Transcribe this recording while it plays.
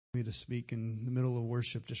Me to speak in the middle of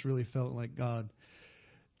worship. Just really felt like God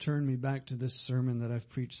turned me back to this sermon that I've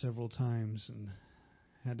preached several times, and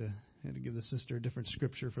had to give the sister a different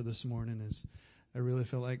scripture for this morning, as I really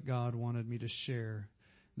felt like God wanted me to share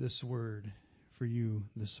this word for you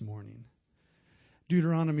this morning.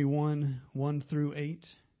 Deuteronomy 1 through 8.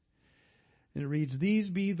 And it reads, "These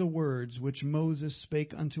be the words which Moses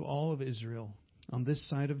spake unto all of Israel on this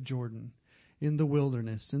side of Jordan, in the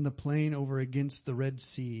wilderness, in the plain over against the Red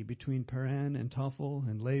Sea, between Paran and Tophel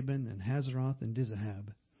and Laban and Hazeroth and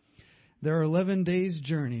Dizahab. There are 11 days'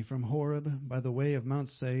 journey from Horeb by the way of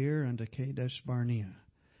Mount Seir unto Kadesh Barnea."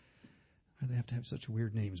 They have to have such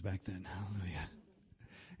weird names back then. Hallelujah.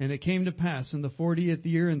 "And it came to pass in the 40th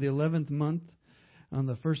year, in the 11th month, on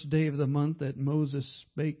the first day of the month, that Moses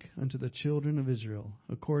spake unto the children of Israel,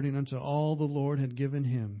 according unto all the Lord had given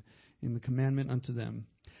him in the commandment unto them.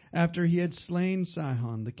 After he had slain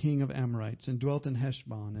Sihon, the king of Amorites, and dwelt in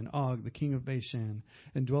Heshbon, and Og, the king of Bashan,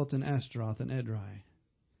 and dwelt in Ashtaroth and Edrei."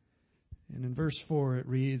 And in verse 4 it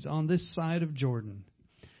reads, "On this side of Jordan,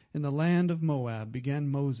 in the land of Moab, began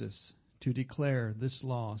Moses to declare this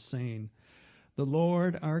law, saying, The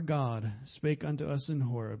Lord our God spake unto us in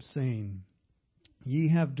Horeb, saying, Ye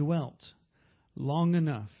have dwelt long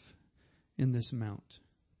enough in this mount.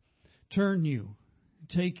 Turn you,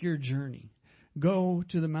 take your journey. Go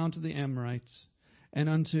to the mount of the Amorites, and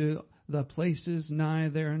unto the places nigh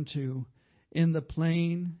thereunto, in the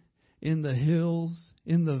plain, in the hills,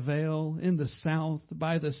 in the vale, in the south,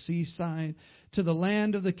 by the seaside, to the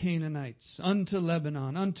land of the Canaanites, unto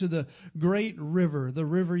Lebanon, unto the great river, the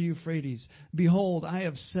river Euphrates. Behold, I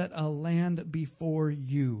have set a land before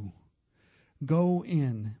you. Go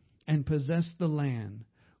in and possess the land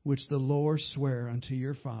which the Lord sware unto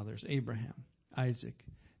your fathers, Abraham, Isaac,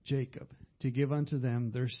 Jacob, to give unto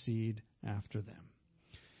them their seed after them."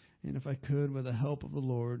 And if I could, with the help of the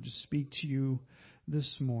Lord, just speak to you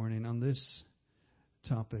this morning on this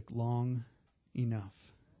topic, long enough.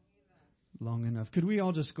 Long enough. Could we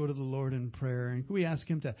all just go to the Lord in prayer, and could we ask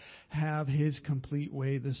Him to have His complete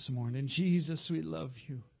way this morning? Jesus, we love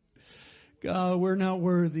you. God, we're not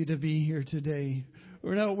worthy to be here today.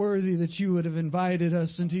 We're not worthy that you would have invited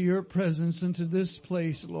us into your presence, into this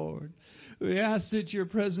place, Lord. We ask that your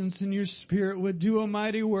presence and your Spirit would do a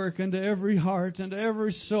mighty work unto every heart, unto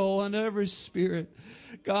every soul, unto every spirit.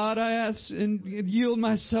 God, I ask and yield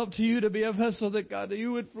myself to you to be a vessel that, God, that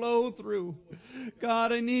you would flow through.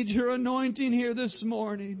 God, I need your anointing here this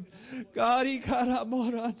morning. God,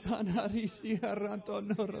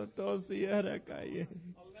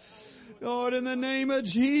 Lord, in the name of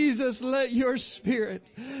Jesus, let your Spirit,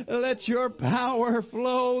 let your power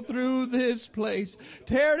flow through this place.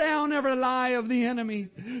 Tear down every lie of the enemy.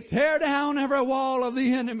 Tear down every wall of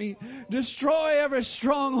the enemy. Destroy every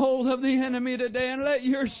stronghold of the enemy today, and let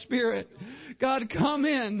your Spirit, God, come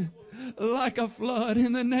in like a flood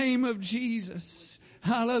in the name of Jesus.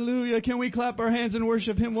 Hallelujah. Can we clap our hands and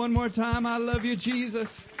worship Him one more time? I love you, Jesus.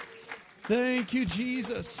 Thank you,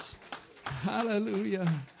 Jesus.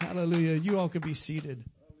 Hallelujah. Hallelujah. You all could be seated.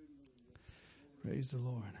 Praise the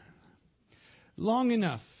Lord. Long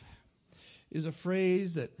enough is a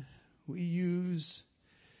phrase that we use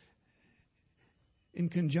in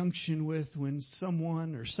conjunction with when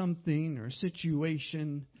someone or something or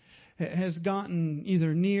situation has gotten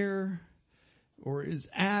either near or is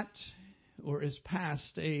at or is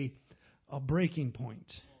past a breaking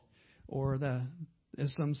point, or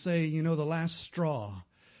as some say, the last straw.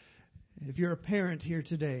 If you're a parent here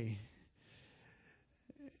today,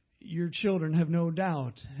 your children have no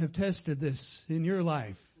doubt have tested this in your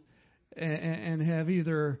life and have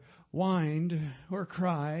either whined or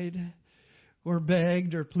cried or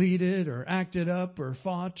begged or pleaded or acted up or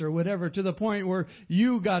fought or whatever, to the point where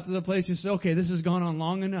you got to the place you said, okay, this has gone on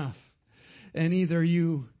long enough. And either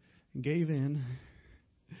you gave in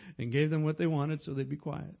and gave them what they wanted so they'd be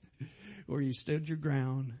quiet, or you stood your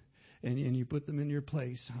ground and you put them in your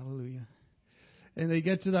place. Hallelujah. And they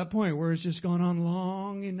get to that point where it's just gone on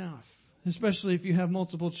long enough. Especially if you have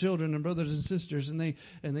multiple children and brothers and sisters, and they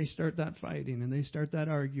start that fighting, and they start that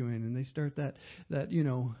arguing, and they start that where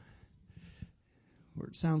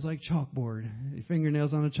it sounds like chalkboard. Your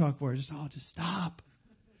fingernails on a chalkboard. Just stop.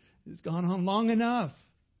 It's gone on long enough.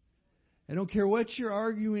 I don't care what you're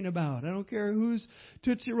arguing about. I don't care whose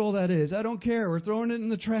Tootsie Roll that is. I don't care. We're throwing it in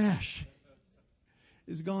the trash.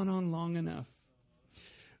 It's gone on long enough.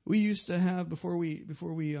 We used to have, before we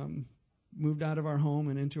moved out of our home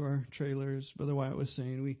and into our trailers, Brother Wyatt was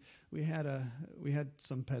saying, we had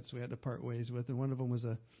some pets we had to part ways with, and one of them was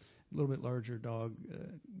a little bit larger dog.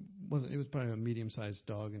 It was probably a medium-sized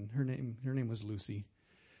dog, and her name was Lucy.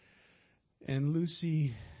 And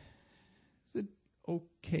Lucy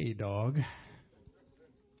okay dog.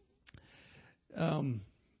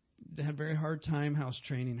 They had a very hard time house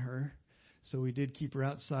training her, so we did keep her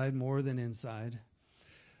outside more than inside.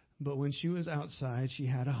 But when she was outside, she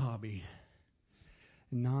had a hobby.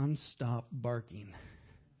 Non-stop barking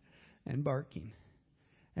and barking.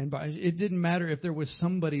 And it didn't matter if there was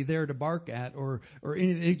somebody there to bark at or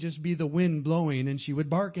it'd just be the wind blowing and she would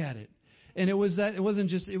bark at it. And it was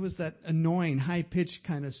that annoying high-pitched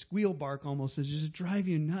kind of squeal bark almost that just drive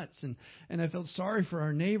you nuts. And I felt sorry for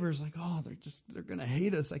our neighbors, like, oh, they're going to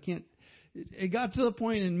hate us. I can't. It got to the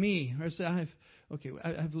point in me where I said,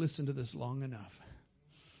 I've listened to this long enough.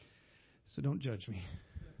 So don't judge me.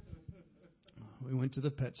 We went to the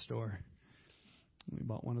pet store. We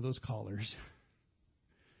bought one of those collars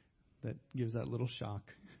that gives that little shock.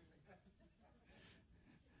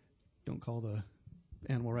 Don't call the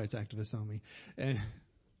animal rights activists on me. And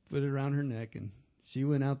put it around her neck, and she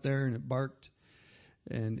went out there and it barked,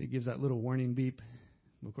 and it gives that little warning beep.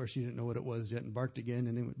 Of course, she didn't know what it was yet and barked again,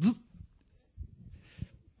 and it went. Vroom.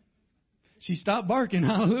 She stopped barking.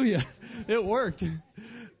 Hallelujah. It worked.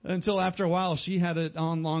 Until after a while, she had it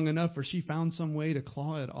on long enough where she found some way to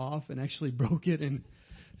claw it off and actually broke it. And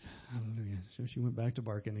hallelujah. So she went back to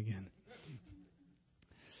barking again.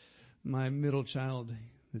 My middle child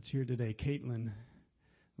that's here today, Caitlin,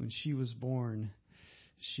 when she was born,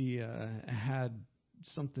 she had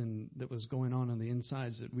something that was going on the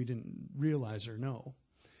insides that we didn't realize or know.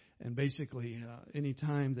 And basically, any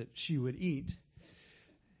time that she would eat,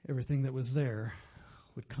 everything that was there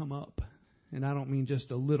would come up. And I don't mean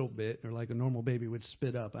just a little bit or like a normal baby would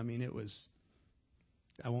spit up. I mean, it was,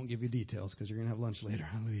 I won't give you details because you're going to have lunch later.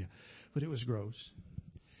 Hallelujah. But it was gross.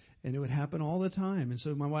 And it would happen all the time. And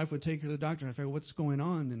so my wife would take her to the doctor, and I figured, what's going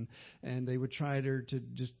on? And they would try her to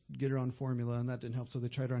just get her on formula, and that didn't help. So they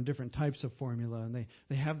tried her on different types of formula. And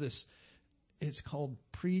they have this, it's called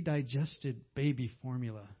pre-digested baby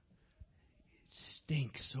formula. It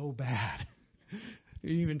stinks so bad.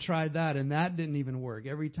 We even tried that, and that didn't even work.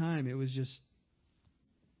 Every time it was just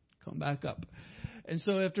come back up. And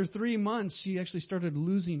so after 3 months, she actually started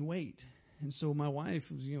losing weight. And so my wife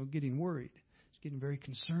was, getting worried. Getting very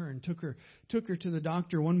concerned, took her to the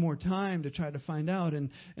doctor one more time to try to find out, and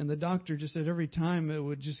the doctor just said every time it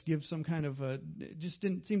would just give some kind of just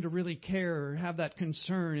didn't seem to really care or have that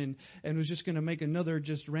concern, and was just going to make another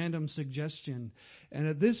just random suggestion. And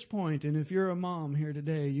at this point, and if you're a mom here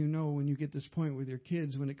today, when you get this point with your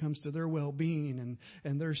kids when it comes to their well-being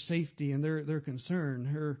and their safety and their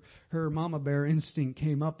concern, her mama bear instinct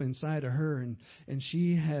came up inside of her, and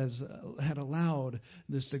she had allowed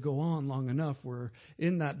this to go on long enough where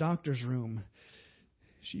in that doctor's room,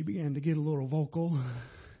 she began to get a little vocal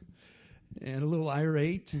and a little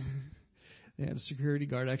irate. They had a security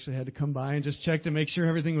guard actually had to come by and just check to make sure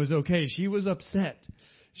everything was okay. She was upset.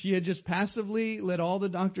 She had just passively let all the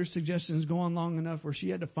doctor's suggestions go on long enough where she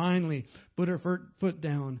had to finally put her foot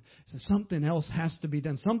down. Said, something else has to be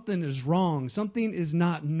done. Something is wrong. Something is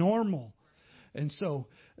not normal. And so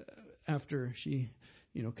after she,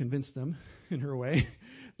 convinced them in her way,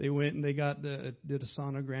 they went and they did a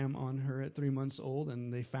sonogram on her at 3 months old,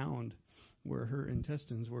 and they found where her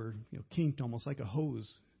intestines were kinked almost like a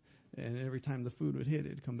hose. And every time the food would hit,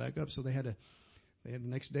 it'd come back up. So they had the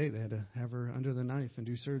next day, they had to have her under the knife and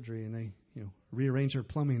do surgery, and they, rearrange her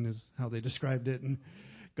plumbing is how they described it, and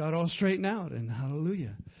got all straightened out, and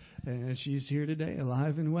hallelujah. And she's here today,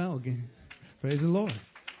 alive and well. Again. Praise the Lord.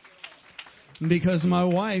 Because my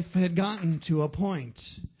wife had gotten to a point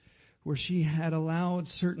where she had allowed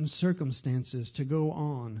certain circumstances to go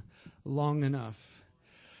on long enough.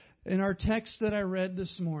 In our text that I read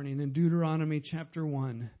this morning in Deuteronomy chapter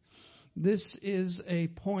 1, this is a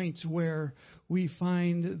point where we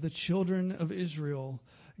find the children of Israel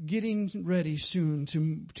getting ready soon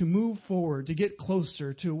to move forward, to get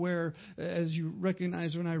closer to where, as you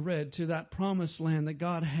recognize when I read, to that promised land that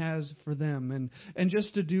God has for them. And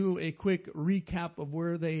just to do a quick recap of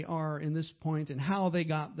where they are in this point and how they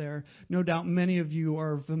got there. No doubt many of you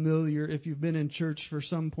are familiar if you've been in church for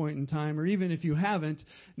some point in time, or even if you haven't,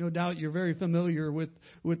 no doubt you're very familiar with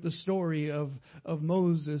the story of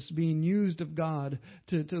Moses being used of God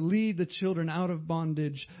to lead the children out of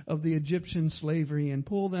bondage of the Egyptian slavery and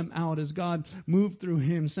pull them out as God moved through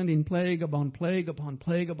him, sending plague upon plague upon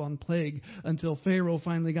plague upon plague until Pharaoh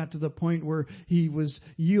finally got to the point where he was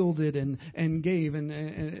yielded and gave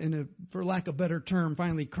and for lack of a better term,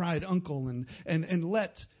 finally cried uncle and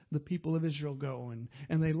let the people of Israel go.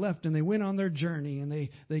 And they left and they went on their journey, and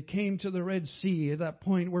they came to the Red Sea at that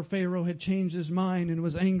point where Pharaoh had changed his mind and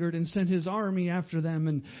was angered and sent his army after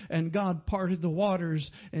them. And God parted the waters,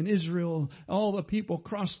 and Israel, all the people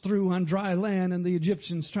crossed through on dry land, and the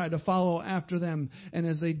Egyptians tried to follow after them. And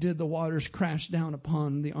as they did, the waters crashed down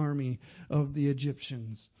upon the army of the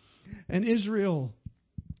Egyptians. And Israel,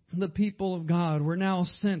 the people of God, were now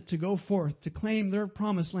sent to go forth to claim their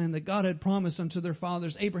promised land that God had promised unto their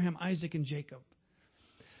fathers, Abraham, Isaac, and Jacob.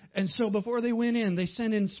 And so before they went in, they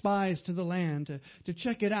sent in spies to the land to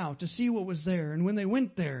check it out, to see what was there. And when they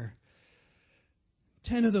went there,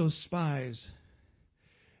 10 of those spies,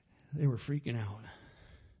 they were freaking out.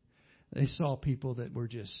 They saw people that were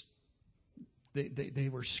just, they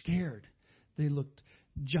were scared. They looked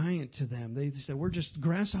giant to them. They said, we're just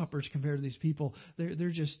grasshoppers compared to these people. They're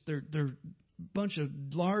a bunch of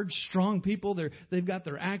large, strong people. They've got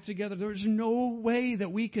their act together. There's no way that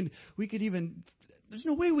there's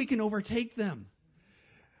no way we can overtake them.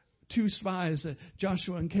 2 spies,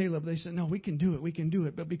 Joshua and Caleb, they said, no, we can do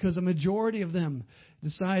it. But because a majority of them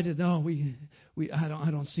decided, no,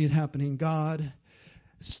 I don't see it happening, God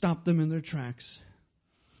stopped them in their tracks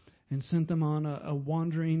and sent them on a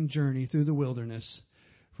wandering journey through the wilderness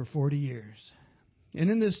for 40 years. And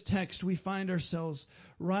in this text, we find ourselves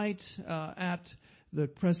right at the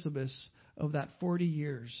precipice of that 40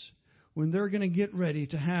 years when they're going to get ready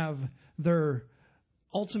to have their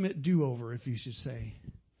ultimate do-over, if you should say.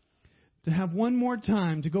 To have one more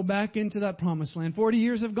time to go back into that promised land. 40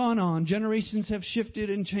 years have gone on. Generations have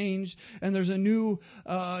shifted and changed. And there's a new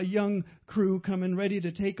young crew coming ready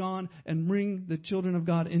to take on and bring the children of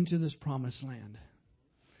God into this promised land.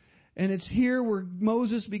 And it's here where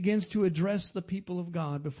Moses begins to address the people of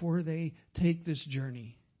God before they take this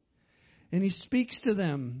journey. And he speaks to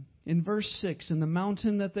them in verse 6, in the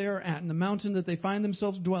mountain that they are at, in the mountain that they find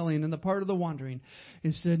themselves dwelling, in the part of the wandering.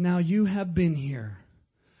 It said, now you have been here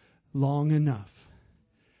long enough,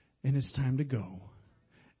 and it's time to go.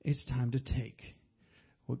 It's time to take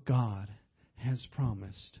what God has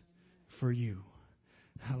promised for you.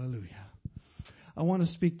 Hallelujah. I want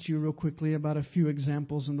to speak to you real quickly about a few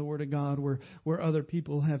examples in the Word of God where other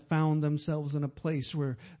people have found themselves in a place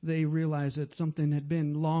where they realized that something had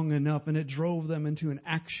been long enough, and it drove them into an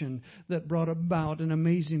action that brought about an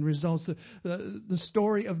amazing result. The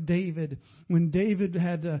story of David, when David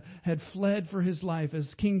had fled for his life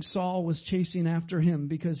as King Saul was chasing after him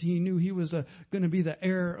because he knew he was going to be the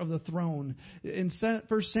heir of the throne. In 1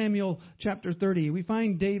 Samuel chapter 30, we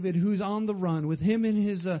find David who's on the run with him and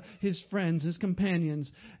his friends, his companions,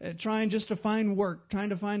 trying just to find work, trying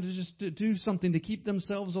to do something to keep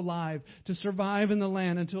themselves alive, to survive in the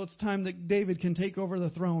land until it's time that David can take over the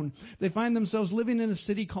throne. They find themselves living in a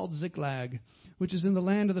city called Ziklag, which is in the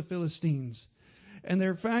land of the Philistines. And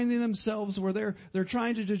they're finding themselves where they're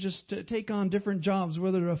trying to just take on different jobs,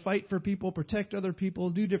 whether to fight for people, protect other people,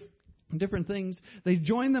 do different things. They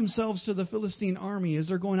join themselves to the Philistine army as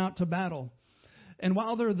they're going out to battle. And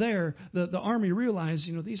while they're there, the army realized,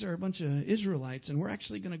 these are a bunch of Israelites, and we're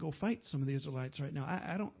actually going to go fight some of the Israelites right now.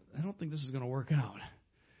 I don't think this is going to work out.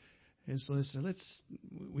 And so they said,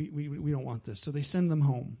 we don't want this. So they send them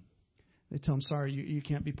home. They tell them, sorry, you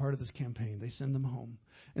can't be part of this campaign. They send them home.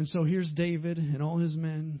 And so here's David and all his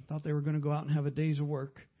men, thought they were going to go out and have a day's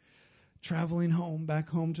work, traveling back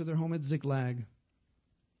home to their home at Ziklag.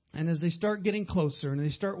 And as they start getting closer and they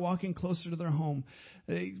start walking closer to their home,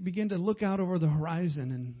 they begin to look out over the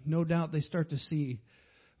horizon, and no doubt they start to see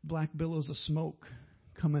black billows of smoke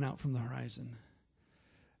coming out from the horizon.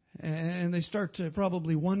 And they start to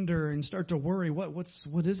probably wonder and start to worry, what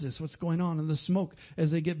is this? What's going on? And the smoke,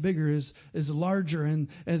 as they get bigger, is larger. And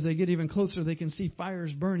as they get even closer, they can see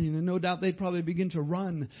fires burning. And no doubt they'd probably begin to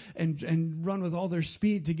run and run with all their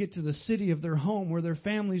speed to get to the city of their home where their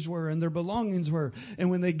families were and their belongings were.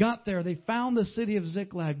 And when they got there, they found the city of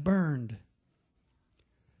Ziklag burned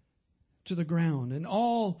to the ground. And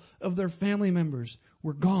all of their family members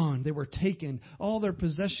were gone. They were taken. All their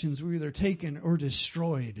possessions were either taken or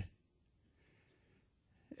destroyed.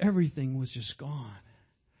 Everything was just gone.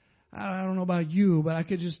 I don't know about you, but I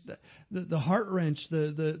could just, the heart wrench,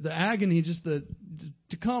 the agony, just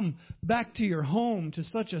to come back to your home to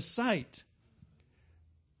such a sight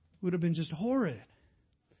would have been just horrid.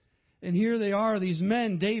 And here they are, these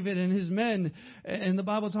men, David and his men. And the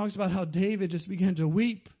Bible talks about how David just began to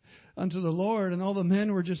weep unto the Lord, and all the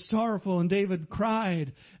men were just sorrowful, and David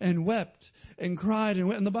cried and wept and cried and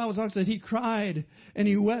wept. And the Bible talks that he cried and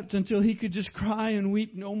he wept until he could just cry and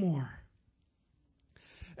weep no more.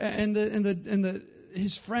 And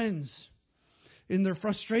his friends, in their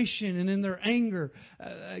frustration and in their anger,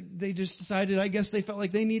 they just decided, I guess they felt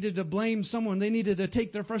like they needed to blame someone. They needed to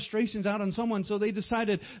take their frustrations out on someone. So they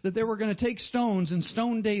decided that they were going to take stones and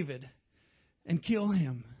stone David and kill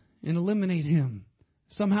him and eliminate him.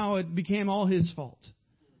 Somehow it became all his fault.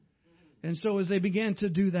 And so as they began to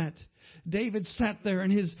do that, David sat there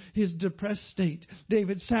in his depressed state.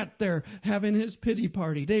 David sat there having his pity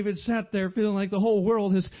party. David sat there feeling like the whole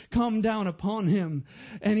world has come down upon him.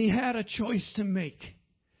 And he had a choice to make.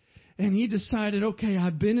 And he decided, okay,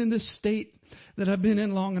 I've been in this state that I've been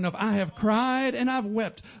in long enough. I have cried and I've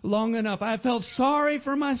wept long enough. I felt sorry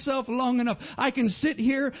for myself long enough. I can sit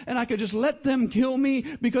here and I could just let them kill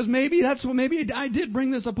me because maybe I did bring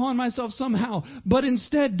this upon myself somehow. But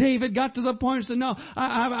instead, David got to the point and said, no,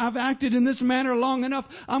 I've acted in this manner long enough.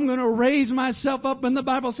 I'm going to raise myself up. And the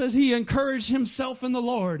Bible says he encouraged himself in the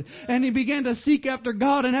Lord. And he began to seek after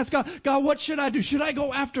God and ask God, what should I do? Should I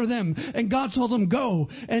go after them? And God told him, go.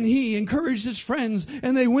 And he encouraged his friends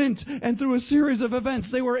and they went, and through a series of events,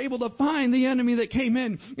 they were able to find the enemy that came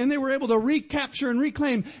in, and they were able to recapture and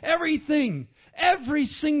reclaim everything, every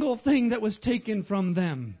single thing that was taken from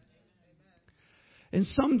them. And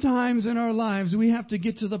sometimes in our lives, we have to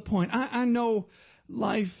get to the point. I know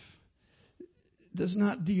life does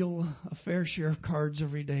not deal a fair share of cards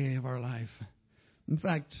every day of our life. In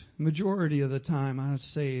fact, majority of the time, I would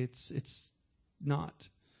say it's not.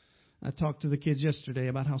 I talked to the kids yesterday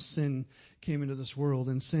about how sin came into this world,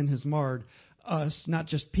 and sin has marred us, not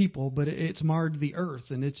just people, but it's marred the earth,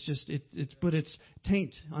 and it's put its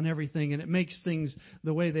taint on everything, and it makes things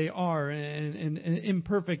the way they are, and an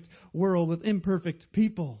imperfect world with imperfect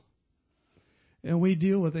people. And we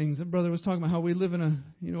deal with things. The brother was talking about how we live in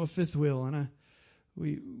a fifth wheel, and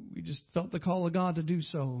we just felt the call of God to do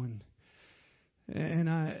so, and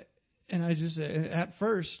I just at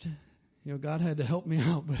first, God had to help me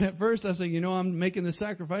out. But at first I said, I'm making the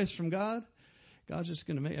sacrifice from God. God's just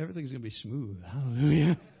going to make everything's going to be smooth.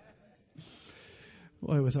 Hallelujah.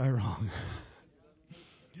 Boy, was I wrong.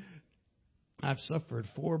 I've suffered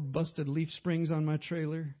 4 busted leaf springs on my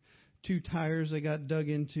trailer, 2 tires I got dug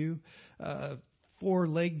into, 4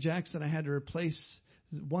 leg jacks that I had to replace,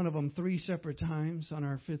 one of them 3 separate times on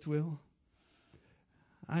our fifth wheel.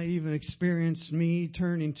 I even experienced me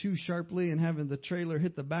turning too sharply and having the trailer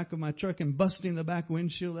hit the back of my truck and busting the back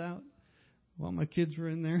windshield out while my kids were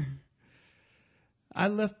in there. I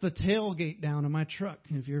left the tailgate down in my truck.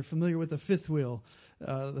 If you're familiar with the fifth wheel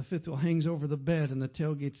hangs over the bed and the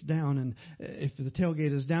tailgate's down. And if the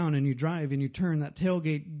tailgate is down and you drive and you turn, that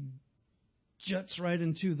tailgate juts right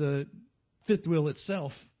into the fifth wheel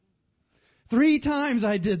itself. 3 times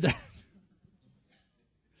I did that.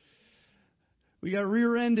 We got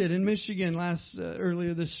rear-ended in Michigan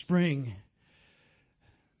earlier this spring.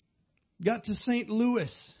 Got to St.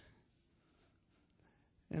 Louis,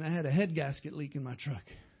 and I had a head gasket leak in my truck.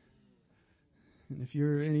 And if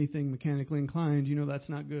you're anything mechanically inclined, you know that's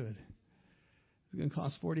not good. It's going to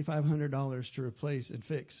cost $4,500 to replace and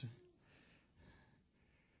fix.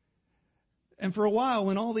 And for a while,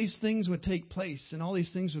 when all these things would take place and all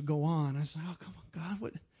these things would go on, I said, oh, come on, God,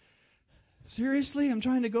 what? Seriously? I'm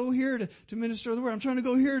trying to go here to minister the word. I'm trying to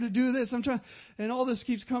go here to do this. And all this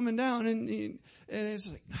keeps coming down. And it's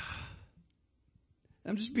like,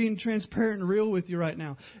 I'm just being transparent and real with you right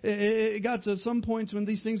now. It got to some points when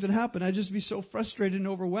these things would happen, I'd just be so frustrated and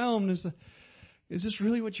overwhelmed. Is this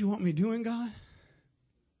really what you want me doing, God?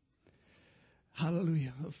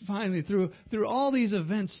 Hallelujah. Finally, through all these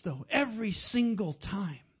events, though, every single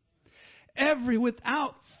time,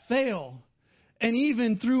 without fail, and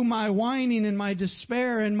even through my whining and my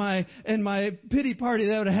despair and my pity party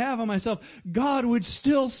that I would have on myself, God would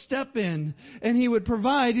still step in and He would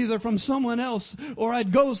provide either from someone else, or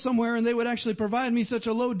I'd go somewhere and they would actually provide me such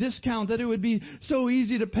a low discount that it would be so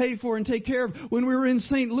easy to pay for and take care of. When we were in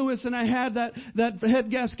St. Louis and I had that head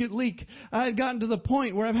gasket leak, I had gotten to the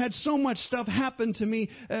point where I've had so much stuff happen to me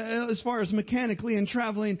as far as mechanically and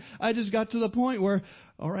traveling. I just got to the point where,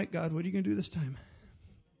 all right, God, what are you going to do this time?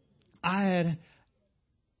 I had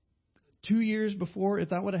 2 years before, if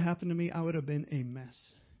that would have happened to me, I would have been a mess.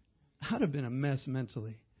 I'd have been a mess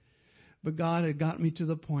mentally. But God had got me to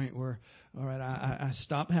the point where, all right, I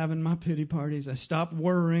stopped having my pity parties. I stopped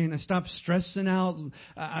worrying. I stopped stressing out.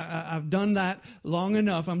 I've done that long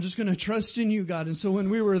enough. I'm just going to trust in you, God. And so when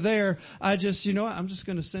we were there, I'm just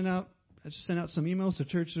going to send out some emails to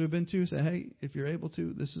churches we've been to. Say, hey, if you're able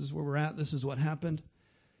to, this is where we're at. This is what happened.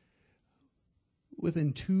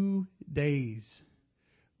 Within 2 days,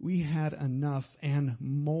 we had enough and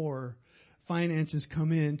more finances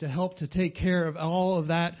come in to help to take care of all of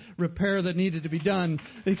that repair that needed to be done,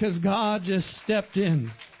 because God just stepped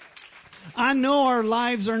in. I know our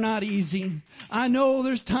lives are not easy. I know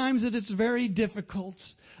there's times that it's very difficult.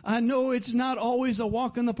 I know it's not always a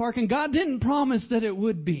walk in the park, and God didn't promise that it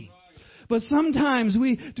would be. But sometimes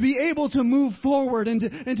to be able to move forward and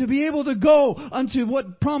to be able to go unto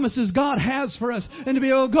what promises God has for us, and to be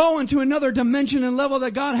able to go into another dimension and level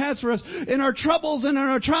that God has for us. In our troubles and in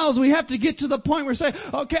our trials, we have to get to the point where we say,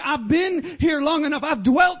 okay, I've been here long enough. I've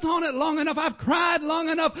dwelt on it long enough. I've cried long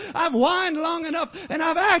enough. I've whined long enough. And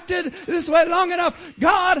I've acted this way long enough.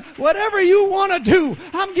 God, whatever you want to do,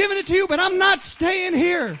 I'm giving it to you, but I'm not staying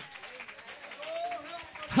here.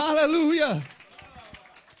 Hallelujah.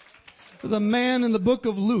 There's a man in the book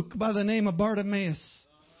of Luke by the name of Bartimaeus.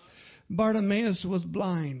 Bartimaeus was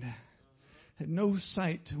blind, had no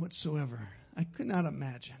sight whatsoever. I could not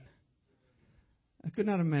imagine.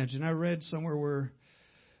 I read somewhere where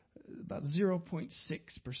about 0.6%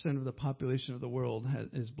 of the population of the world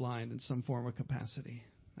is blind in some form or capacity.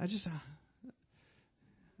 I just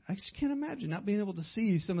can't imagine not being able to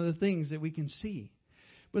see some of the things that we can see.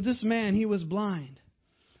 But this man, he was blind.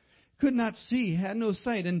 Could not see, had no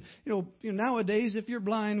sight. And nowadays, if you're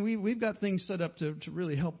blind, we've got things set up to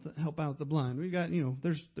really help out the blind. We've got,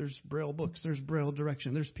 there's Braille books, there's Braille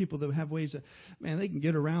direction, there's people that have ways that, they can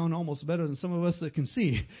get around almost better than some of us that can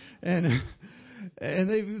see, and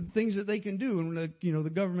they've things that they can do, and the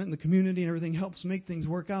government and the community and everything helps make things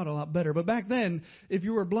work out a lot better. But back then, if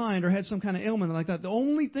you were blind or had some kind of ailment like that, the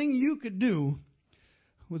only thing you could do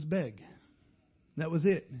was beg. That was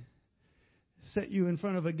it. Set you in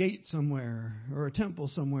front of a gate somewhere or a temple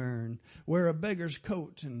somewhere and wear a beggar's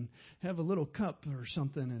coat and have a little cup or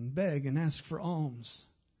something and beg and ask for alms.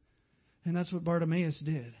 And that's what Bartimaeus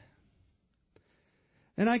did.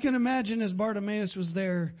 And I can imagine as Bartimaeus was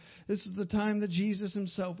there, this is the time that Jesus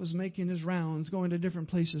himself was making his rounds, going to different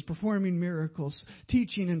places, performing miracles,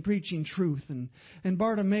 teaching and preaching truth. And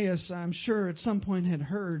Bartimaeus, I'm sure at some point had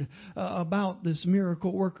heard about this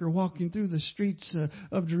miracle worker walking through the streets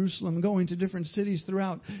of Jerusalem, going to different cities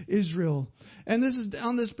throughout Israel. And this is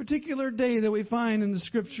on this particular day that we find in the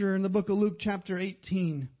scripture in the book of Luke chapter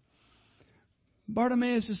 18.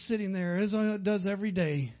 Bartimaeus is sitting there, as he does every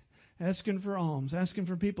day, asking for alms, asking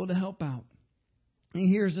for people to help out. And he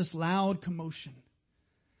hears this loud commotion,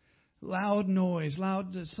 loud noise,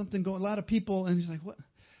 loud something going, a lot of people, and he's like, "What?"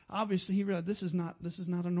 Obviously, he realized this is not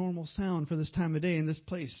a normal sound for this time of day in this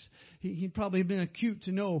place. He'd probably been acute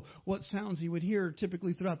to know what sounds he would hear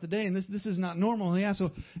typically throughout the day, and this is not normal. He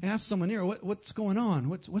asked someone here, "What's going on?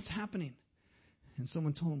 What's happening?" And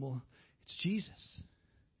someone told him, "Well, it's Jesus.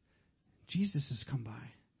 Jesus has come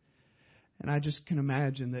by." And I just can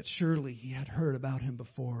imagine that surely he had heard about him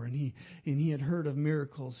before, and he had heard of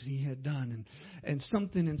miracles he had done, and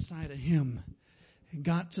something inside of him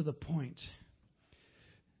got to the point.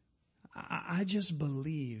 I just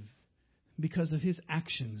believe because of his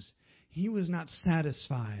actions, he was not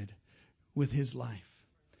satisfied with his life.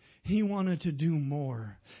 He wanted to do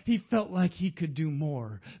more. He felt like he could do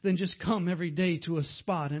more than just come every day to a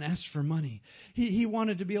spot and ask for money. He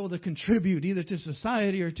wanted to be able to contribute either to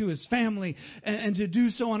society or to his family and to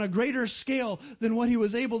do so on a greater scale than what he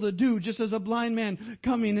was able to do just as a blind man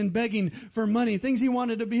coming and begging for money. Things he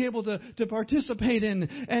wanted to be able to participate in.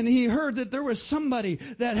 And he heard that there was somebody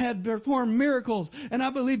that had performed miracles. And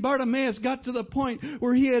I believe Bartimaeus got to the point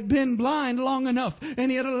where he had been blind long enough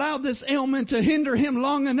and he had allowed this ailment to hinder him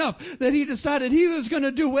long enough that he decided he was going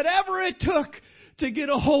to do whatever it took to get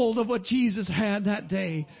a hold of what Jesus had that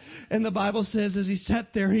day. And the Bible says as he sat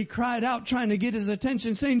there, he cried out trying to get his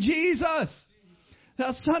attention, saying, "Jesus,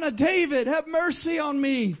 thou Son of David, have mercy on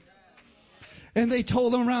me." And they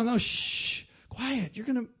told him around, "Oh, shh, quiet, you're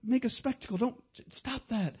going to make a spectacle. Don't stop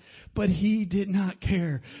that." But he did not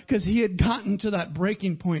care because he had gotten to that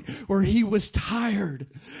breaking point where he was tired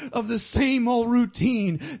of the same old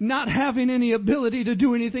routine, not having any ability to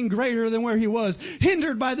do anything greater than where he was,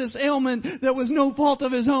 hindered by this ailment that was no fault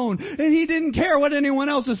of his own. And he didn't care what anyone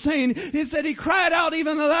else was saying. He said he cried out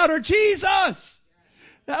even louder, "Jesus,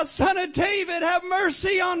 thou Son of David, have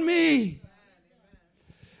mercy on me."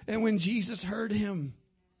 And when Jesus heard him,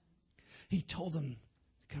 he told him,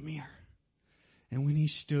 "Come here." And when he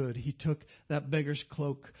stood, he took that beggar's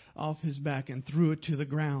cloak off his back and threw it to the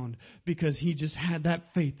ground because he just had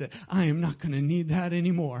that faith that I am not going to need that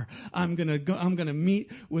anymore. I'm going to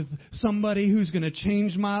meet with somebody who's going to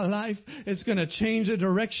change my life. It's going to change the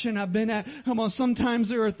direction I've been at. Come on, sometimes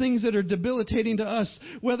there are things that are debilitating to us,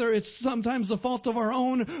 whether it's sometimes the fault of our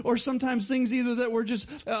own or sometimes things either that we're just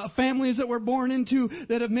families that we're born into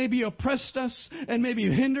that have maybe oppressed us and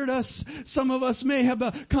maybe hindered us. Some of us may have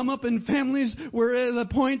come up in families where where at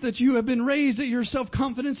the point that you have been raised, that your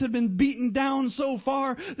self-confidence had been beaten down so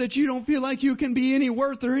far that you don't feel like you can be any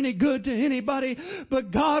worth or any good to anybody. But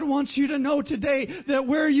God wants you to know today that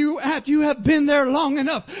where you at, you have been there long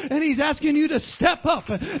enough. And He's asking you to step up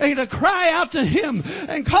and to cry out to Him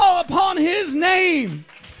and call upon His name.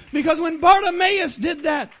 Because when Bartimaeus did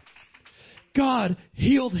that, God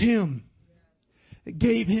healed him. It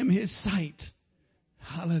gave him his sight.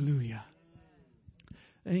 Hallelujah.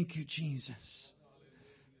 Thank you, Jesus.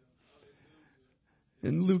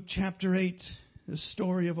 In Luke chapter 8, the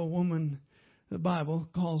story of a woman, the Bible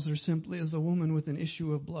calls her simply as a woman with an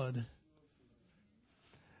issue of blood.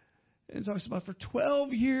 It talks about for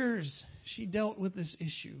 12 years she dealt with this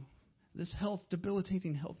issue, this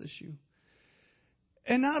debilitating health issue.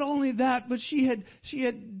 And not only that, but she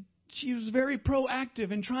was very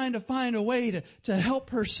proactive in trying to find a way to help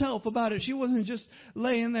herself about it. She wasn't just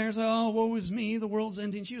laying there saying, oh, woe is me, the world's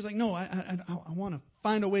ending. She was like, no, I want to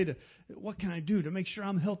find a way what can I do to make sure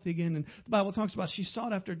I'm healthy again? And the Bible talks about she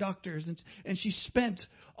sought after doctors and she spent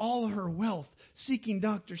all of her wealth seeking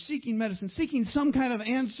doctors, seeking medicine, seeking some kind of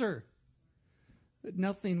answer. But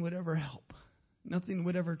nothing would ever help. Nothing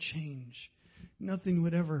would ever change. Nothing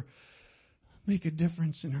would ever make a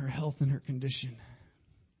difference in her health and her condition.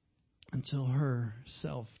 Until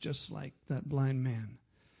herself, just like that blind man,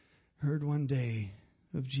 heard one day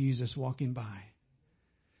of Jesus walking by.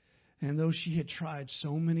 And though she had tried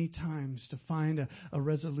so many times to find a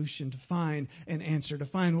resolution, to find an answer, to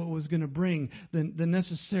find what was going to bring the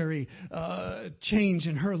necessary change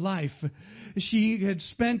in her life, she had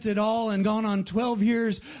spent it all and gone on 12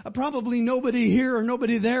 years. Probably nobody here or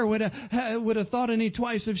nobody there would have thought any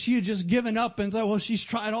twice if she had just given up and said, well, she's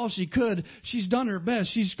tried all she could. She's done her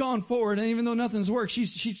best. She's gone forward. And even though nothing's worked,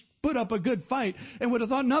 she's put up a good fight and would have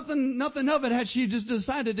thought nothing of it had she just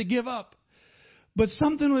decided to give up. But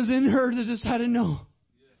something was in her that decided, no,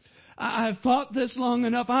 I've fought this long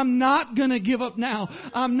enough. I'm not going to give up now.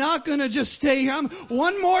 I'm not going to just stay here.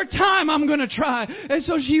 One more time I'm going to try. And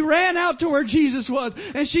so she ran out to where Jesus was.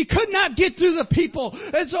 And she could not get through the people.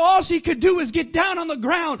 And so all she could do was get down on the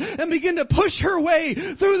ground and begin to push her way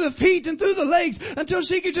through the feet and through the legs until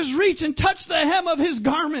she could just reach and touch the hem of His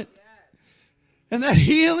garment. And that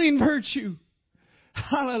healing virtue,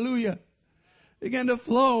 hallelujah, began to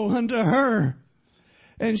flow unto her.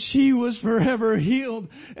 And she was forever healed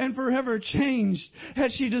and forever changed.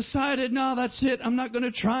 Had she decided, no, that's it, I'm not going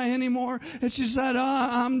to try anymore. And she said,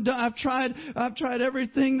 I'm done. I've tried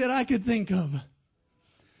everything that I could think of.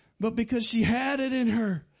 But because she had it in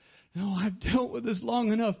her, no, I've dealt with this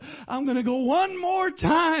long enough. I'm going to go one more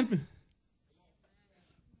time.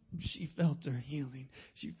 She felt her healing.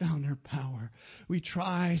 She found her power. We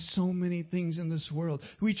try so many things in this world.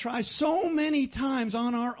 We try so many times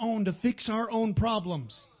on our own to fix our own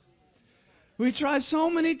problems. We try so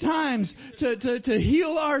many times to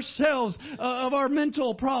heal ourselves of our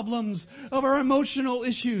mental problems, of our emotional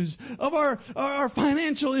issues, of our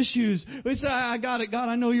financial issues. We say, I got it, God.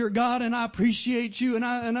 I know you're God and I appreciate you and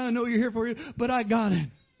I know you're here for you, but I got it.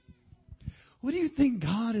 What do you think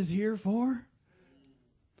God is here for?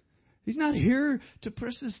 He's not here to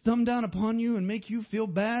press His thumb down upon you and make you feel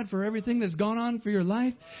bad for everything that's gone on for your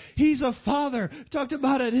life. He's a father. We talked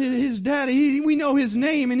about it. His daddy. We know His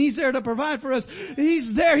name and He's there to provide for us. He's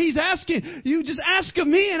there. He's asking, you just ask of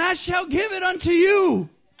me and I shall give it unto you.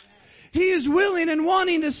 He is willing and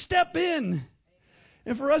wanting to step in.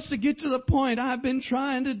 And for us to get to the point, I've been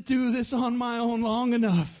trying to do this on my own long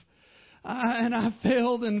enough. And I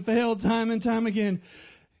failed and failed time and time again.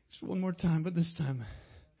 Just one more time, but this time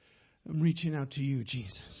I'm reaching out to you,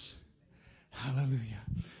 Jesus. Hallelujah.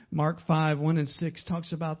 Mark 5, 1 and 6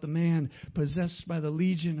 talks about the man possessed by the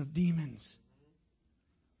legion of demons.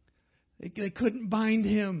 They couldn't bind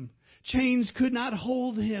him. Chains could not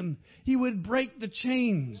hold him. He would break the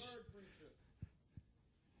chains.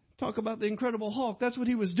 Talk about the Incredible Hulk. That's what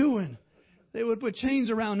he was doing. They would put chains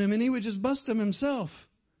around him and he would just bust them himself.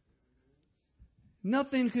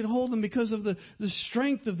 Nothing could hold him because of the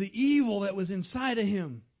strength of the evil that was inside of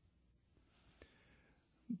him.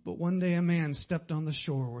 But one day a man stepped on the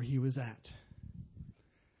shore where he was at.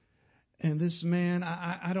 And this man,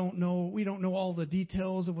 I don't know, we don't know all the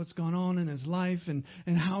details of what's gone on in his life and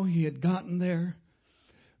how he had gotten there.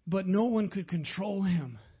 But no one could control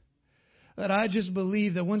him. But I just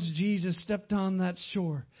believe that once Jesus stepped on that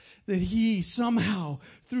shore, that He somehow,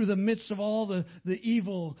 through the midst of all the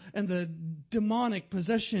evil and the demonic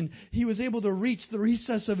possession, He was able to reach the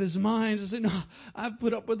recess of His mind and say, no, I've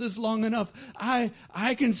put up with this long enough. I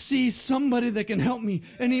can see somebody that can help me.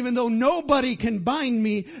 And even though nobody can bind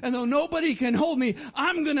me, and though nobody can hold me,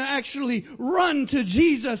 I'm going to actually run to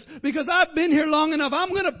Jesus because I've been here long enough. I'm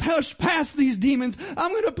going to push past these demons.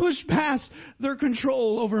 I'm going to push past their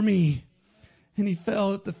control over me. And he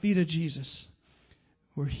fell at the feet of Jesus,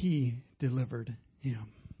 where He delivered him.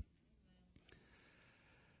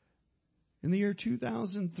 In the year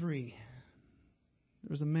 2003, there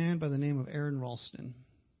was a man by the name of Aaron Ralston.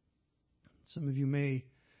 Some of you may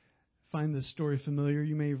find this story familiar.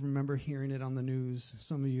 You may remember hearing it on the news.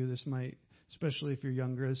 Some of you, this might, especially if you're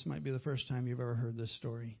younger, this might be the first time you've ever heard this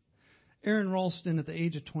story. Aaron Ralston, at the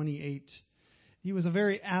age of 28, he was a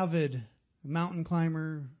very avid mountain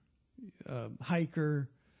climber, hiker,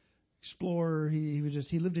 explorer.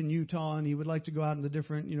 He lived in Utah, and he would like to go out in the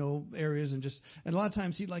different areas and a lot of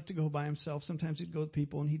times he'd like to go by himself. Sometimes he'd go with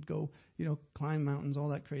people, and he'd go climb mountains, all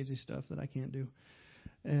that crazy stuff that I can't do.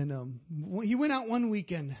 And he went out one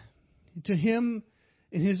weekend. To him,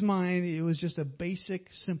 in his mind, it was just a basic,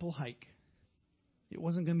 simple hike. It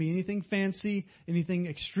wasn't going to be anything fancy, anything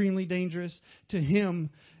extremely dangerous. To him,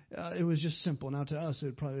 it was just simple. Now, to us,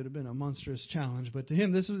 it probably would have been a monstrous challenge. But to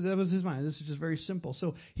him, that was his mind. This is just very simple.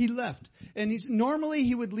 So he left. And normally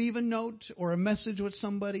he would leave a note or a message with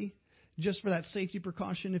somebody just for that safety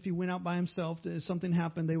precaution. If he went out by himself, if something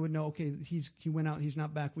happened, they would know, okay, he went out, he's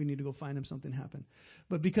not back, we need to go find him, something happened.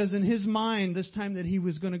 But because in his mind, this time that he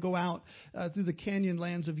was going to go out through the canyon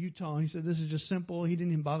lands of Utah, he said this is just simple. He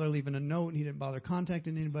didn't even bother leaving a note. He didn't bother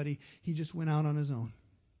contacting anybody. He just went out on his own.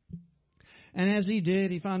 And as he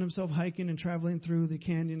did, he found himself hiking and traveling through the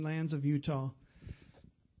canyon lands of Utah.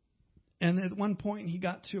 And at one point, he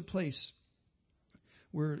got to a place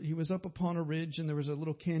where he was up upon a ridge, and there was a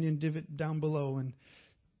little canyon divot down below, and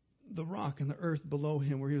the rock and the earth below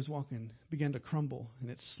him where he was walking began to crumble, and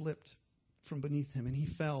it slipped from beneath him, and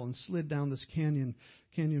he fell and slid down this canyon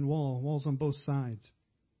walls on both sides.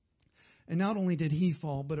 And not only did he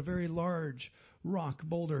fall, but a very large rock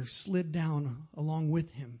boulder slid down along with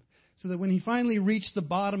him, so that when he finally reached the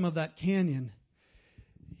bottom of that canyon,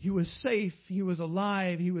 he was safe, he was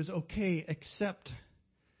alive, he was okay, except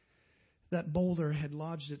that boulder had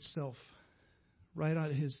lodged itself right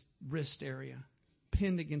at his wrist area,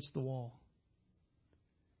 pinned against the wall.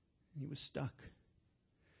 And he was stuck.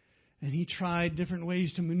 And he tried different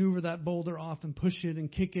ways to maneuver that boulder off and push it and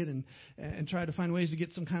kick it and try to find ways to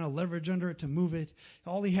get some kind of leverage under it to move it.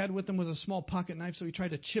 All he had with him was a small pocket knife, so he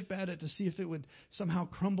tried to chip at it to see if it would somehow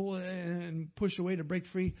crumble and push away to break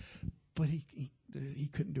free. But he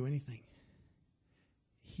couldn't do anything.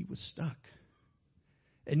 He was stuck.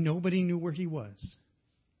 And nobody knew where he was.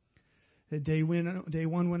 Day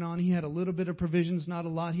one went on. He had a little bit of provisions, not a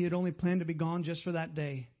lot. He had only planned to be gone just for that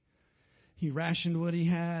day. He rationed what he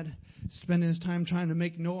had, spending his time trying to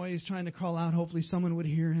make noise, trying to call out. Hopefully someone would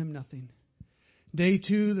hear him. Nothing. Day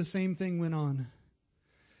 2, the same thing went on.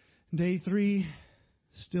 Day 3,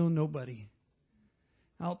 still nobody.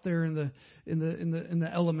 Out there in the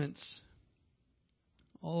elements,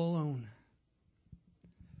 all alone.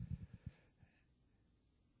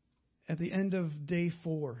 At the end of day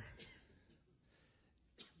 4,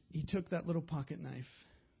 he took that little pocket knife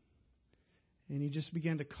and he just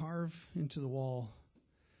began to carve into the wall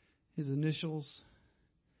his initials,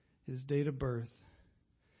 his date of birth,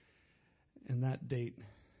 and that date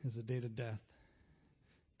is the date of death,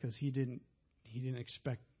 because he didn't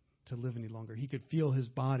expect to live any longer. He could feel his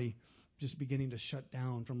body just beginning to shut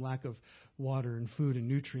down from lack of water and food and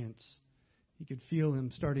nutrients. He could feel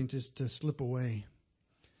him starting to slip away.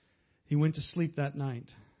 He went to sleep that night.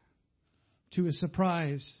 To his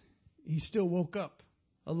surprise, he still woke up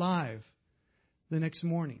alive the next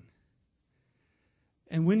morning.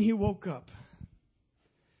 And when he woke up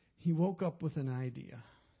with an idea.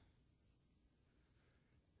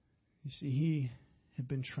 You see, he had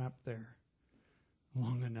been trapped there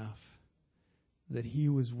long enough that he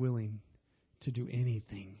was willing to do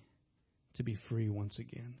anything to be free once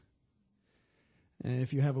again. And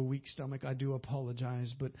if you have a weak stomach, I do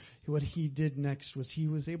apologize. But what he did next was he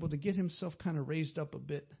was able to get himself kind of raised up a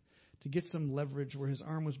bit to get some leverage where his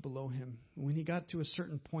arm was below him. When he got to a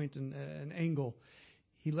certain point and an angle,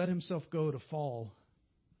 he let himself go to fall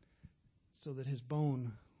so that his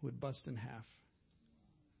bone would bust in half.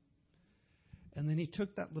 And then he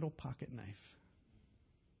took that little pocket knife.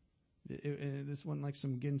 This wasn't like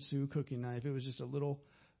some Ginsu cooking knife. It was just a little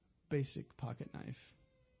basic pocket knife.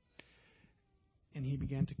 And he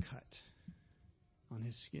began to cut on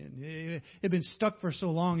his skin. It had been stuck for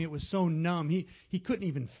so long, it was so numb. He couldn't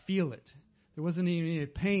even feel it. There wasn't even any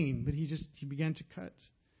pain, but he began to cut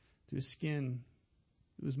through his skin,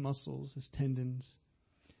 through his muscles, his tendons.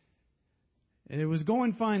 And it was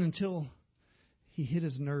going fine until he hit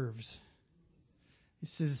his nerves. He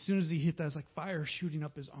says as soon as he hit that, it's like fire shooting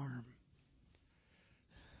up his arm.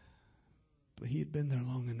 But he had been there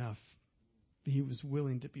long enough. He was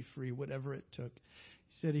willing to be free, whatever it took.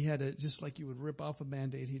 He said he had to, just like you would rip off a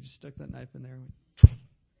Band-Aid, he just stuck that knife in there.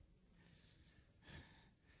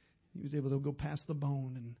 He was able to go past the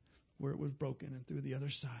bone and where it was broken and through the other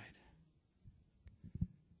side.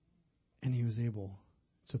 And he was able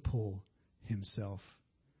to pull himself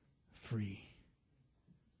free.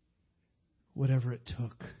 Whatever it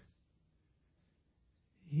took.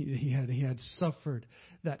 He had suffered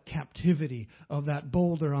that captivity of that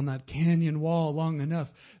boulder on that canyon wall long enough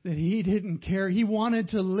that he didn't care. He wanted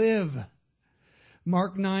to live.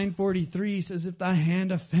 Mark 9:43 says, if thy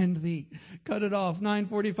hand offend thee, cut it off.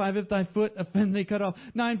 9:45, if thy foot offend thee, cut off.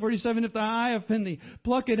 9:47, if thy eye offend thee,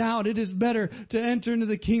 pluck it out. It is better to enter into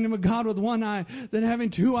the kingdom of God with one eye than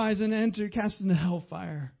having two eyes and enter cast into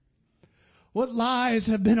hellfire. What lies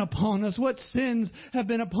have been upon us? What sins have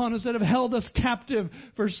been upon us that have held us captive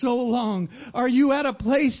for so long? Are you at a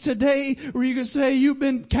place today where you can say you've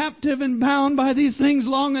been captive and bound by these things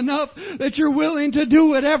long enough that you're willing to do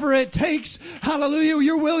whatever it takes? Hallelujah.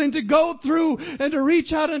 You're willing to go through and to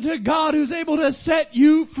reach out unto God who's able to set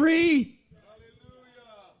you free.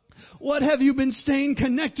 What have you been staying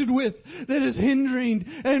connected with that is hindering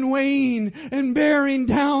and weighing and bearing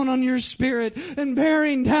down on your spirit and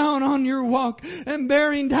bearing down on your walk and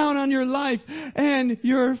bearing down on your life and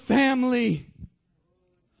your family?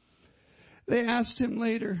 They asked him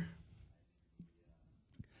later,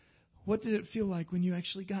 what did it feel like when you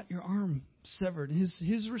actually got your arm severed?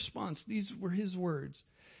 His response, these were his words.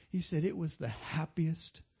 He said, it was the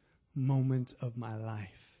happiest moment of my life.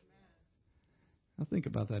 Now think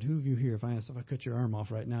about that. Who of you here, if I cut your arm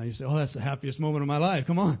off right now, you say, oh, that's the happiest moment of my life.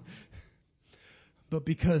 Come on. But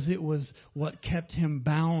because it was what kept him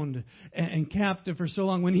bound and captive for so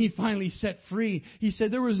long, when he finally set free, he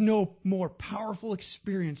said there was no more powerful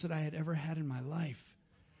experience that I had ever had in my life.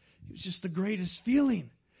 It was just the greatest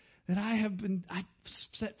feeling that I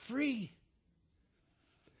set free.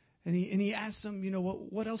 And he asked him,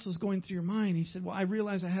 what else was going through your mind? He said, well, I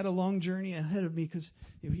realized I had a long journey ahead of me because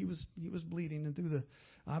he was bleeding, and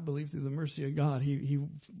I believe through the mercy of God, he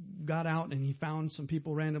got out and he found some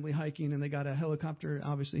people randomly hiking, and they got a helicopter.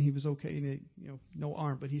 Obviously, he was okay, no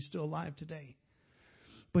arm, but he's still alive today.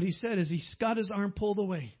 But he said, as he got his arm pulled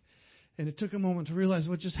away, and it took a moment to realize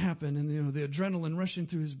what just happened, and the adrenaline rushing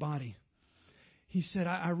through his body, he said,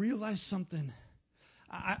 I realized something.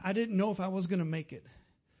 I didn't know if I was going to make it.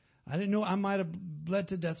 I didn't know, I might have bled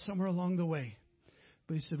to death somewhere along the way.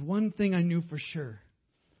 But he said, one thing I knew for sure.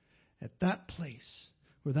 At that place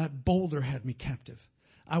where that boulder had me captive,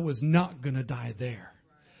 I was not going to die there.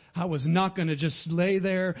 I was not going to just lay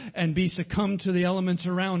there and be succumbed to the elements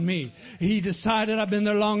around me. He decided, I've been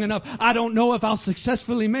there long enough. I don't know if I'll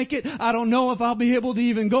successfully make it. I don't know if I'll be able to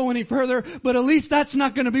even go any further. But at least that's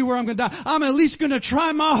not going to be where I'm going to die. I'm at least going to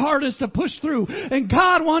try my hardest to push through. And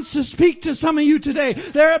God wants to speak to some of you today.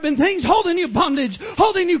 There have been things holding you bondage,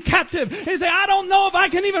 holding you captive. And say, I don't know if I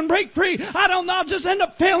can even break free. I don't know. I'll just end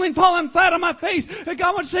up failing, falling flat on my face. And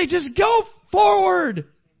God wants to say, just go forward.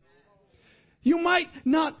 You might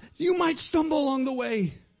stumble along the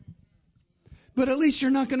way. But at least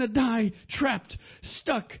you're not going to die trapped,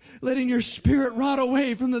 stuck, letting your spirit rot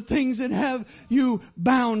away from the things that have you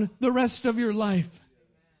bound the rest of your life.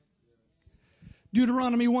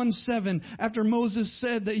 Deuteronomy 1:7, after Moses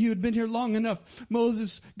said that you had been here long enough,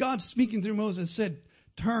 God speaking through Moses said,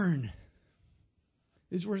 turn.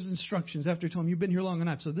 These were his instructions after he told him, you've been here long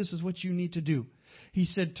enough, so this is what you need to do. He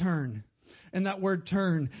said, turn. And that word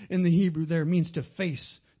turn in the Hebrew there means to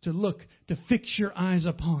face, to look, to fix your eyes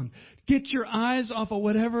upon. Get your eyes off of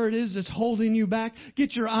whatever it is that's holding you back.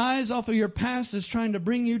 Get your eyes off of your past that's trying to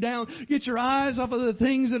bring you down. Get your eyes off of the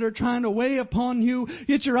things that are trying to weigh upon you.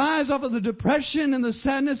 Get your eyes off of the depression and the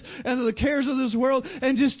sadness and the cares of this world.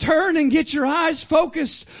 And just turn and get your eyes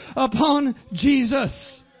focused upon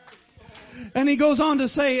Jesus. And he goes on to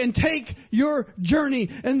say, and take your journey.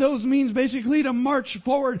 And those means basically to march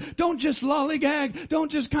forward. Don't just lollygag. Don't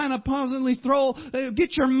just kind of positively throw.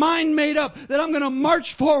 Get your mind made up that I'm going to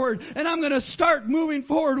march forward. And I'm going to start moving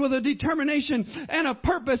forward with a determination and a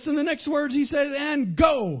purpose. And the next words he said, and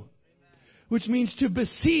go. which means to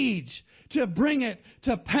besiege, to bring it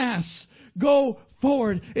to pass. Go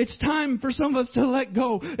forward. It's time for some of us to let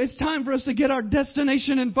go. It's time for us to get our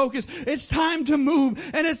destination in focus. It's time to move,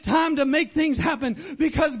 and it's time to make things happen,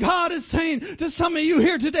 because God is saying to some of you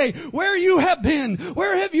here today, where you have been,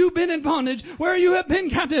 where have you been in bondage, where you have been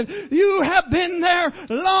captive, you have been there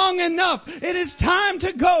long enough. It is time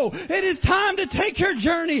to go. It is time to take your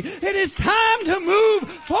journey. It is time to move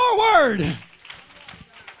forward.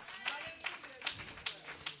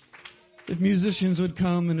 If musicians would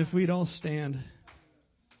come and if we'd all stand.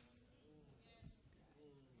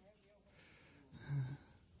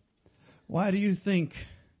 Why do you think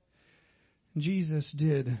Jesus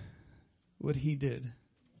did what He did?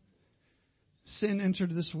 Sin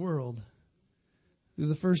entered this world through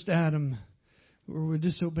the first Adam, where we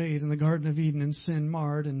disobeyed in the Garden of Eden, and sin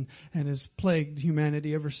marred and has plagued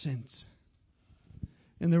humanity ever since.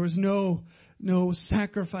 And there was no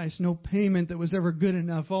sacrifice, no payment that was ever good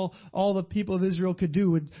enough. All the people of Israel could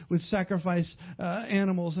do would sacrifice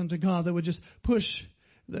animals unto God that would just push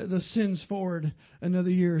the sins forward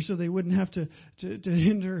another year, so they wouldn't have to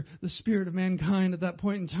hinder the spirit of mankind at that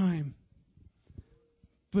point in time.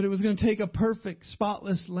 But it was going to take a perfect,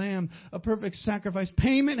 spotless lamb, a perfect sacrifice.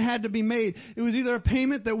 Payment had to be made. It was either a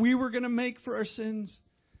payment that we were going to make for our sins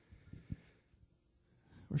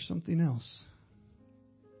or something else.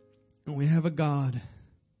 And we have a God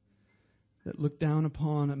that looked down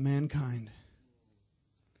upon mankind.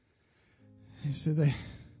 He said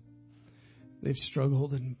they've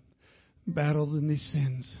struggled and battled in these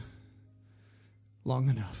sins long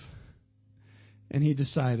enough. And He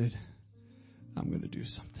decided, I'm going to do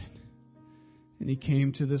something. And He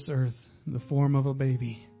came to this earth in the form of a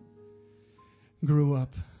baby, grew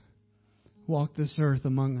up, walked this earth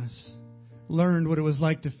among us, learned what it was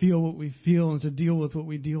like to feel what we feel and to deal with what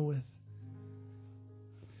we deal with.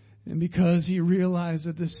 And because He realized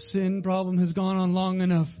that this sin problem has gone on long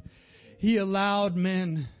enough, He allowed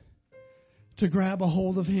men to grab a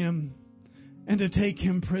hold of Him and to take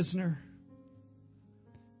Him prisoner.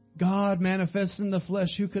 God manifest in the flesh,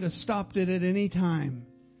 who could have stopped it at any time.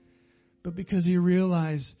 But because He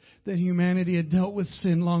realized that humanity had dealt with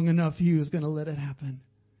sin long enough, He was going to let it happen.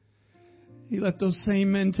 He let those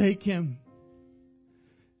same men take Him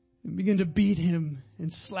and begin to beat Him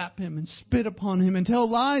and slap Him and spit upon Him and tell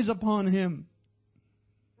lies upon Him.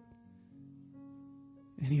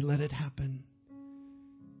 And He let it happen.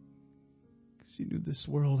 Because He knew this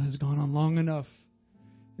world has gone on long enough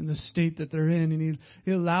in the state that they're in. And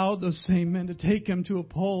He allowed those same men to take Him to a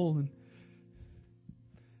pole and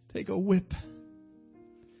take a whip.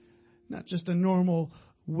 Not just a normal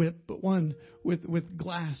whip, but one with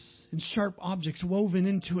glass and sharp objects woven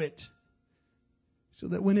into it, so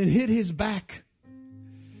that when it hit His back,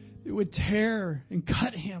 it would tear and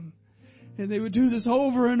cut Him. And they would do this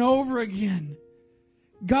over and over again.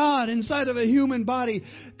 God inside of a human body.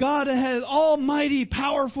 God has almighty,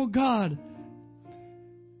 powerful God.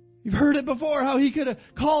 You've heard it before, how He could have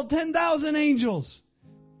called 10,000 angels.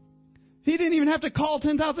 He didn't even have to call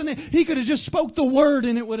 10,000. He could have just spoke the word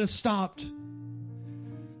and it would have stopped.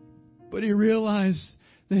 But He realized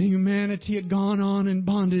that humanity had gone on in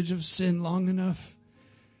bondage of sin long enough.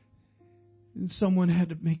 And someone had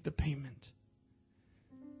to make the payment.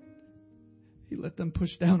 He let them push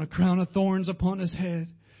down a crown of thorns upon His head.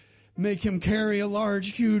 Make Him carry a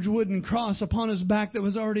large, huge wooden cross upon His back that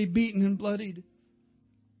was already beaten and bloodied.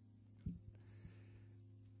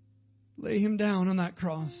 Lay Him down on that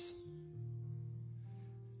cross.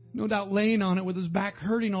 No doubt laying on it with His back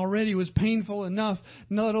hurting already was painful enough,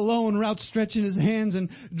 not alone outstretching His hands and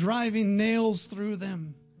driving nails through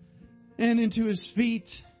them and into His feet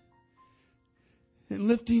and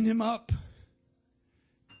lifting Him up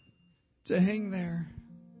to hang there,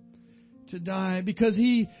 to die, because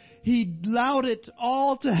He allowed it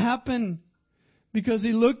all to happen, because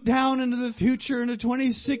He looked down into the future, into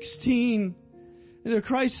 2016, in a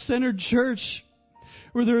Christ-centered church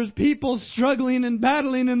where there's people struggling and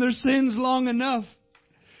battling in their sins long enough.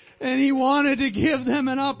 And He wanted to give them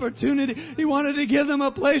an opportunity. He wanted to give them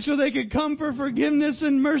a place where they could come for forgiveness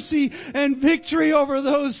and mercy and victory over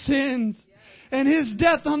those sins. And His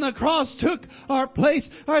death on the cross took our place.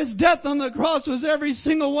 His death on the cross was every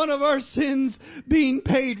single one of our sins being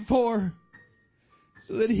paid for,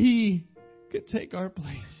 so that He could take our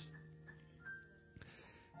place.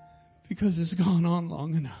 Because it's gone on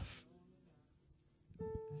long enough.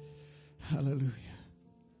 Hallelujah.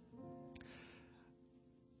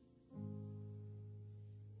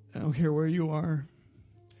 I don't care where you are,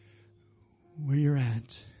 where you're at.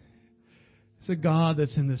 It's a God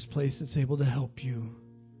that's in this place that's able to help you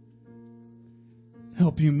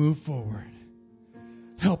move forward.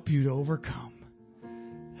 help you to overcome,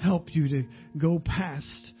 help you to go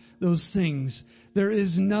past those things. There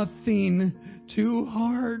is nothing too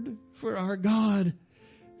hard for our God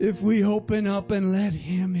if we open up and let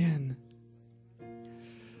Him in.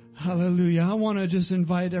 Hallelujah. I want to just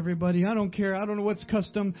invite everybody. I don't care. I don't know what's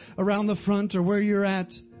custom around the front or where you're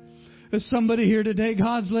at. There's somebody here today.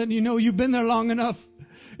 God's letting you know you've been there long enough.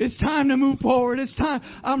 It's time to move forward. It's time.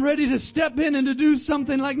 I'm ready to step in and to do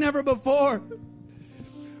something like never before.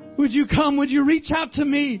 Would you come? Would you reach out to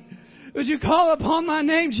me? Would you call upon my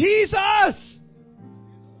name? Jesus!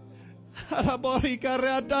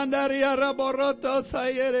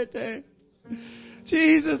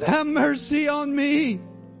 Jesus, have mercy on me.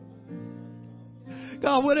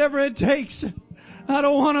 God, whatever it takes. I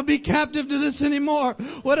don't want to be captive to this anymore.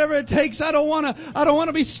 Whatever it takes, I don't want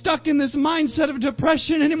to be stuck in this mindset of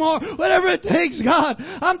depression anymore. Whatever it takes, God,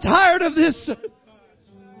 I'm tired of this.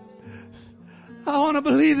 I want to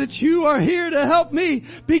believe that you are here to help me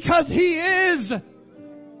because He is.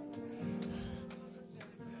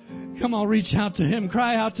 Come on, reach out to Him.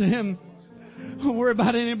 Cry out to Him. Don't worry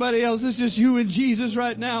about anybody else. It's just you and Jesus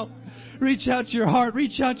right now. Reach out your heart.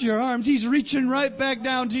 Reach out your arms. He's reaching right back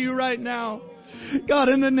down to you right now. God,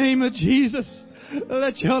 in the name of Jesus,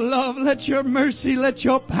 let your love, let your mercy, let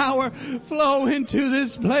your power flow into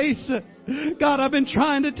this place. God, I've been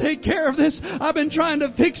trying to take care of this. I've been trying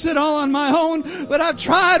to fix it all on my own, but I've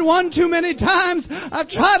tried one too many times. I've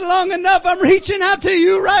tried long enough. I'm reaching out to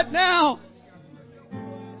you right now.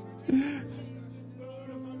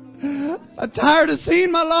 I'm tired of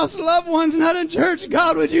seeing my lost loved ones not in church.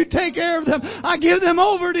 God, would you take care of them? I give them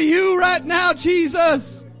over to you right now,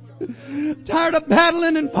 Jesus. Tired of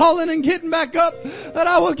battling and falling and getting back up, but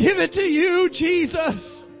I will give it to you,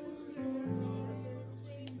 Jesus.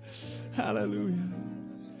 Hallelujah.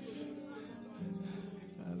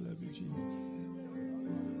 I love you, Jesus.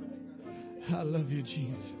 I love you,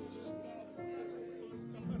 Jesus.